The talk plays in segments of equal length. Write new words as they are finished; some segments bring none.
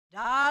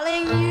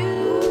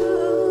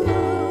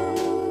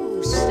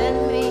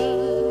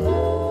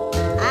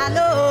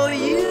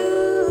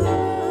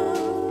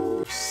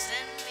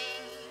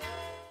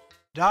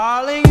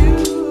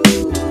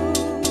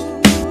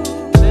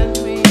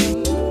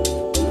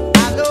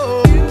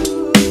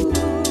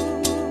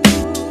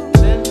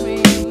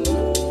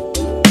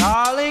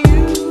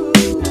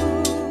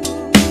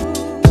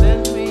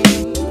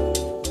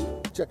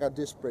check out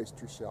this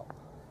pastry shop.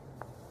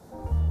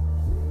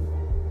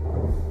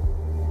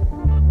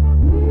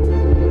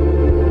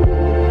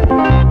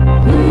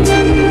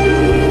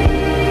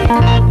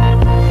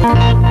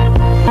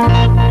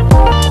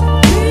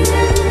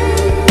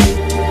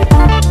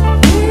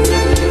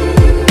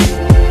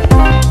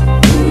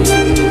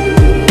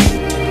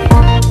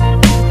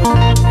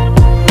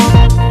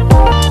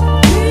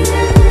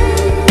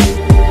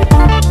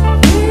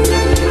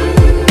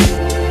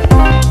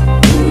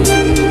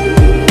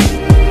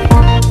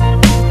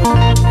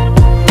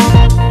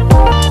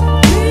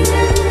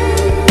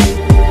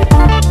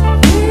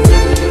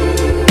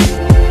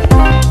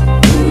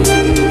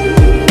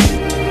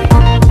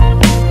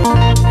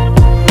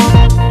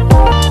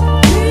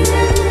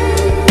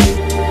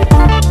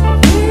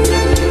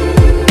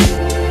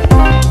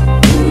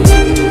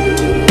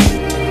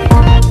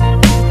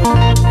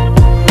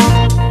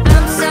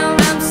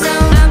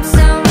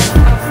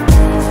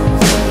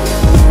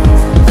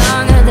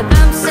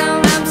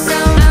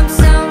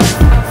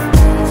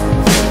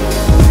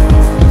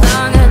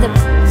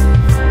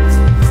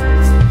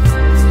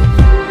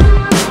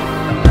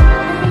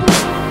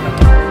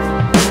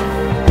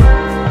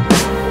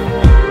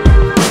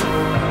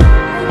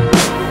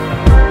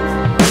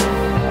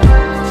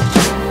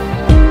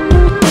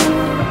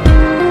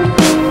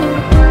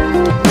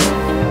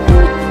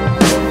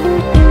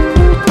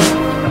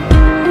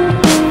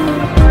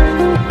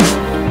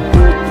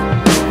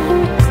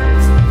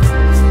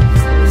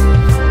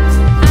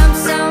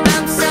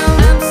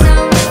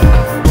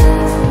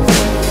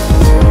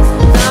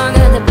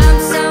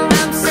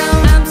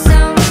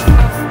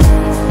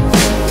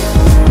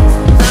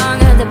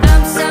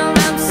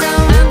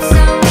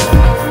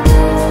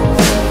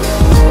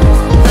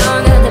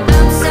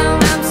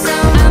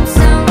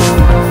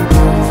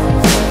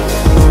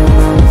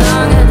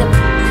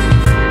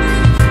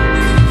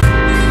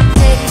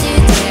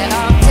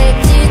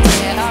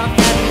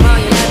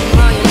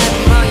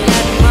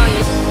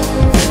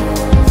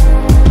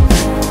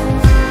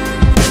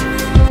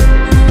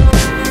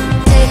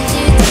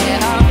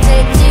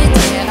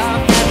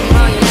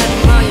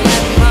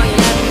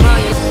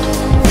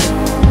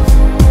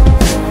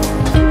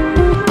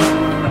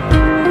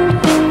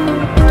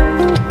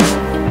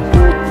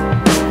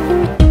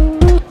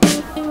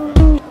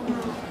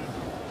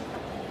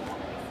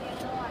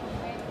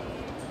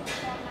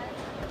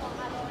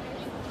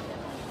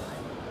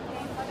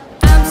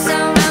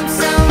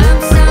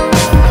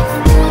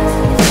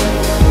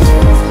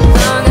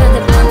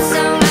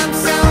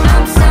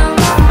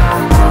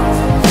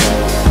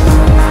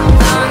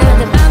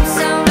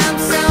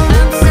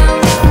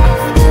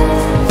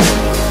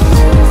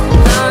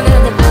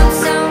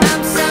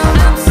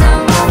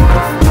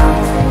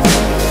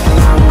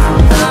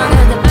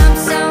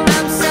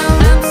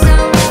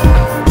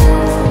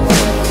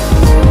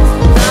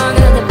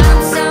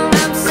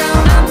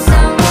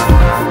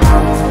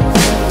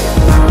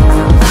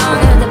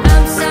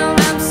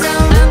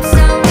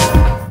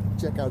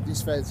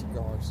 These fancy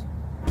cars.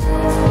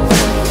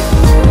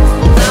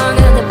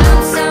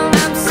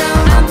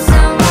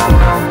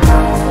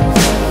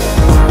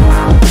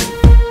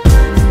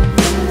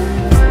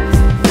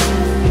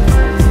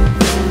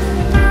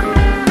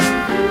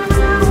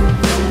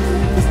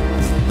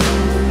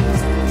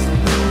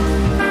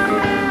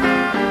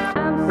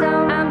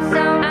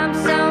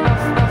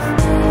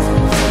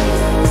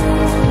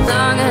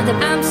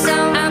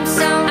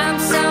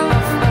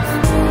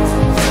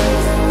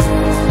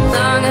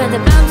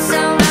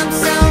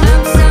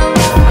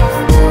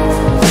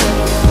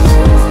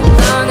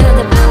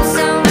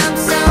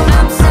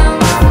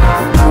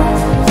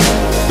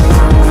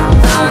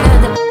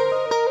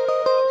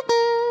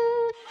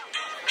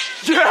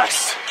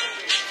 Yes!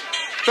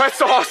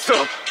 That's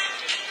awesome!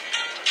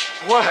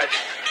 What?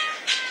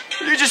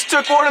 You just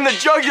took one in the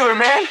jugular,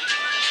 man!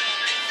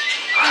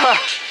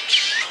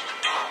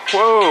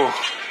 Whoa!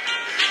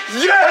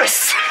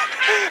 Yes!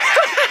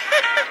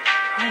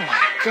 Oh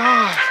my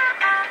god!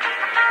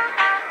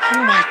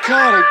 Oh my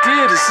god, I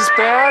did! Is this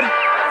bad?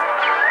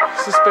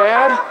 Is this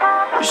bad?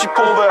 You should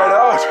pull that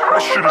out.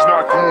 That shit is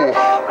not cool.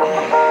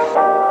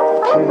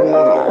 Pull what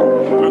out?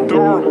 The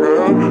dog,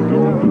 man.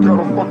 You got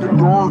a fucking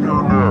dog in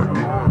your neck.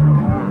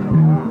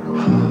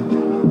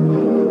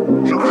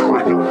 You're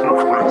crazy. You're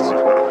crazy,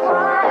 man.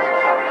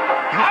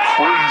 You're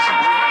crazy.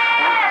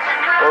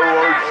 I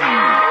like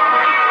you.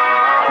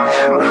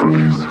 You're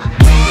crazy.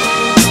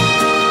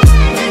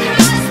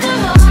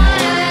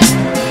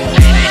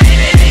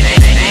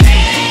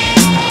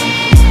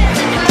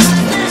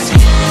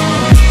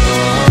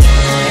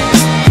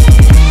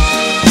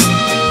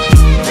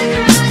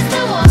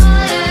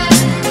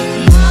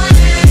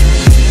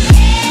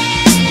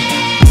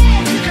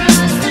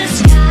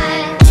 Sky.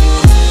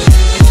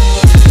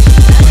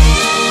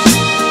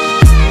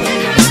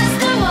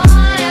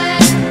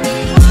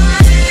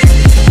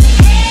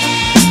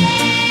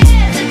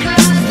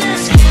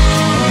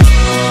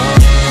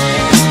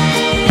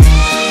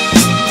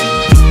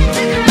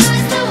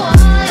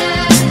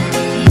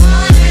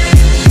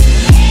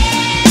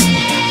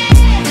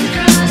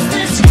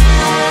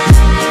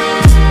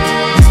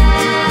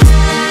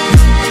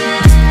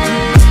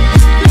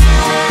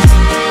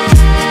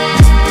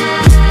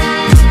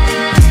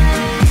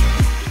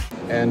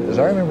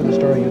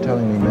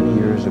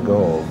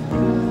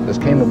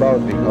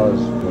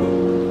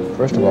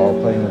 First of all,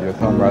 playing with your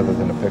thumb rather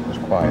than a pick was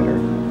quieter.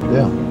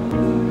 Yeah.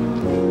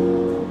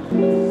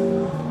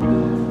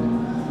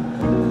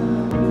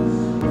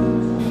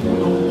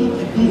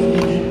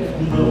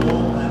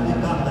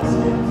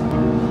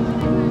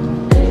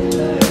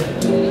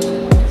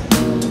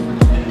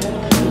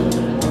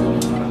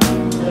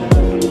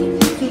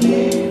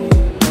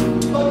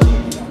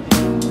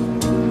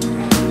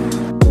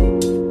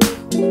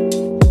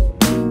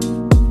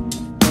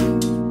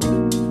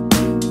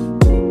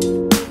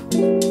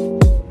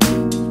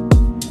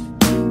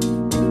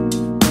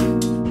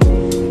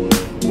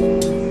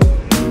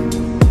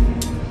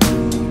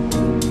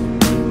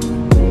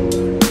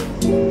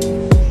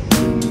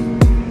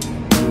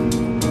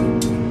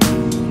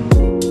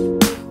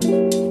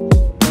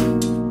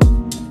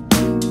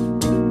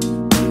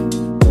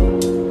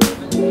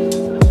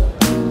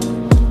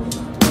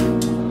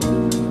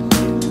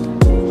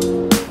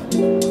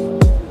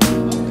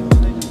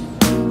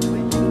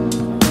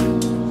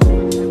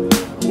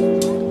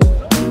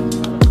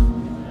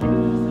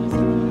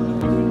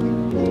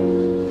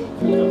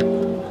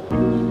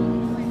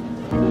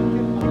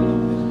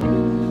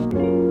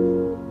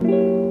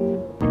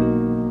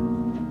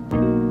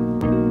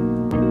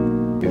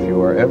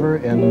 Ever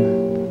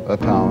in a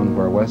town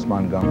where Wes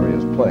Montgomery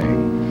is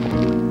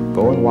playing,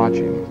 go and watch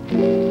him.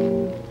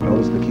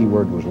 Notice the key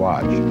word was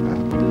watch.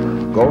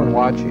 Go and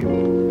watch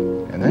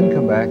him, and then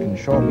come back and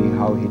show me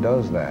how he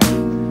does that.